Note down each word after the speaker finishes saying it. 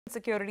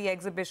Security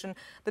exhibition,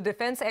 the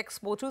Defence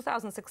Expo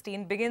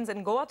 2016, begins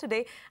in Goa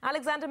today.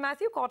 Alexander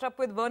Mathew caught up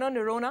with Vernon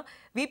Noronha,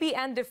 VP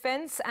and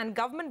Defence and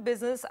Government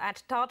Business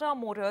at Tata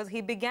Motors.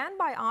 He began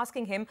by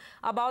asking him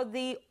about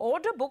the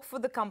order book for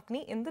the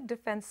company in the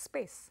defence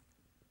space.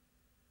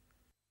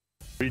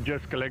 We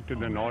just collected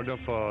an order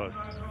for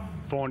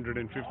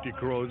 450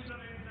 crores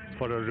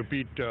for a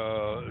repeat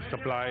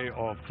supply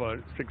of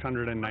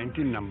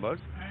 619 numbers.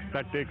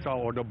 That takes our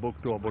order book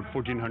to about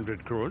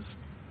 1,400 crores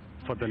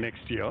for the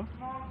next year.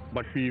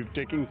 But we've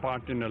taken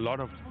part in a lot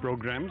of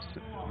programs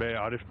where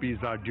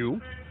RFPs are due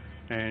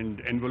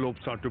and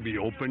envelopes are to be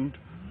opened.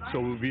 So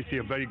we see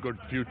a very good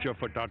future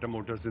for Tata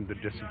Motors in the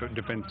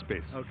defense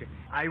space. Okay.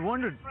 I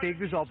want to take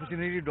this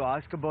opportunity to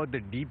ask about the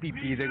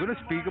DPP. They're going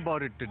to speak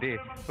about it today.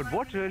 But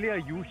what really are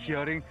you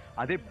hearing?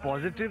 Are they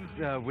positive?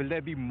 Will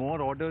there be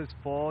more orders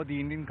for the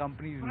Indian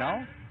companies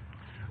now?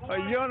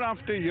 Year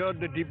after year,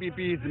 the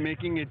DPP is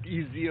making it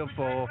easier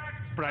for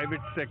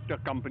private sector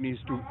companies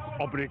to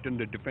operate in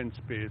the defense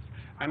space.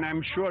 And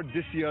I'm sure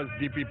this year's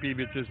DPP,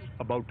 which is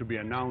about to be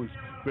announced,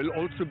 will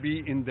also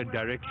be in the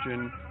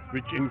direction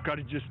which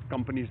encourages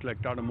companies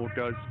like Tata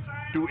Motors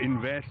to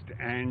invest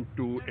and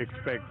to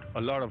expect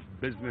a lot of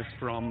business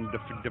from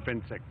the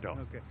defense sector.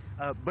 Okay.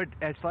 But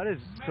as far as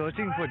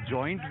searching for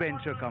joint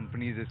venture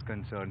companies is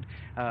concerned,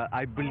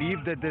 I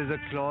believe that there's a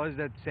clause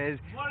that says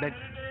that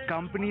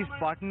companies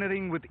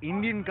partnering with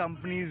Indian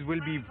companies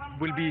will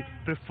be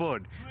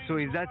preferred. So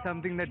is that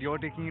something that you're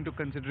taking into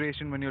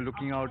consideration when you're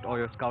looking out or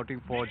you're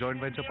scouting for joint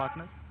venture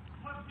partners?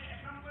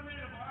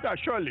 Yeah,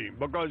 surely,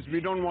 because we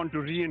don't want to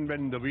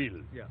reinvent the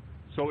wheel. Yeah.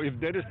 So if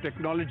there is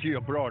technology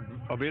abroad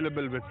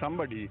available with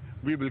somebody,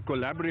 we will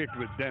collaborate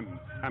with them.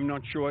 I'm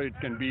not sure it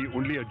can be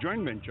only a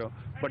joint venture,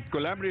 but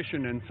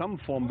collaboration in some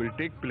form will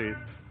take place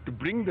to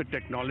bring the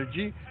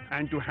technology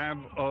and to have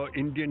an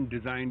Indian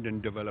designed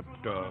and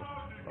developed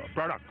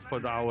product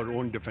for our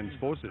own defense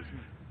forces,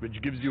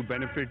 which gives you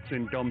benefits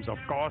in terms of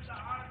cost,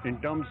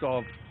 in terms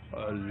of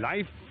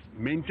life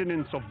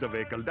maintenance of the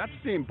vehicle. That's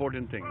the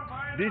important thing.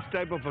 This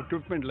type of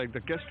equipment like the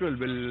Kestrel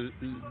will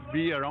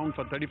be around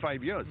for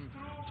 35 years.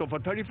 So for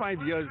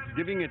 35 years,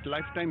 giving it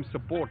lifetime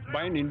support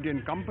by an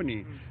Indian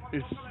company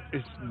is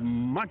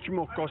much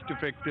more cost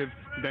effective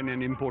than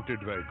an imported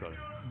vehicle.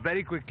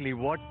 Very quickly,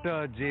 what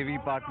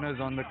JV partners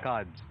on the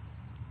cards?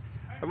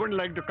 I wouldn't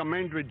like to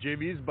comment with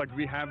JVs, but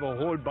we have a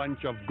whole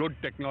bunch of good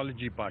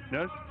technology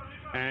partners,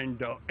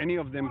 and any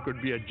of them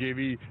could be a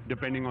JV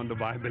depending on the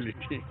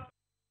viability.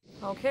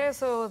 Okay,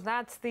 so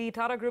that's the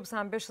Tata Group's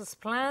ambitious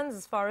plans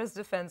as far as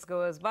defense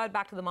goes. But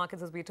back to the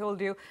markets, as we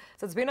told you.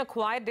 So it's been a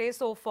quiet day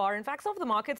so far. In fact, some of the markets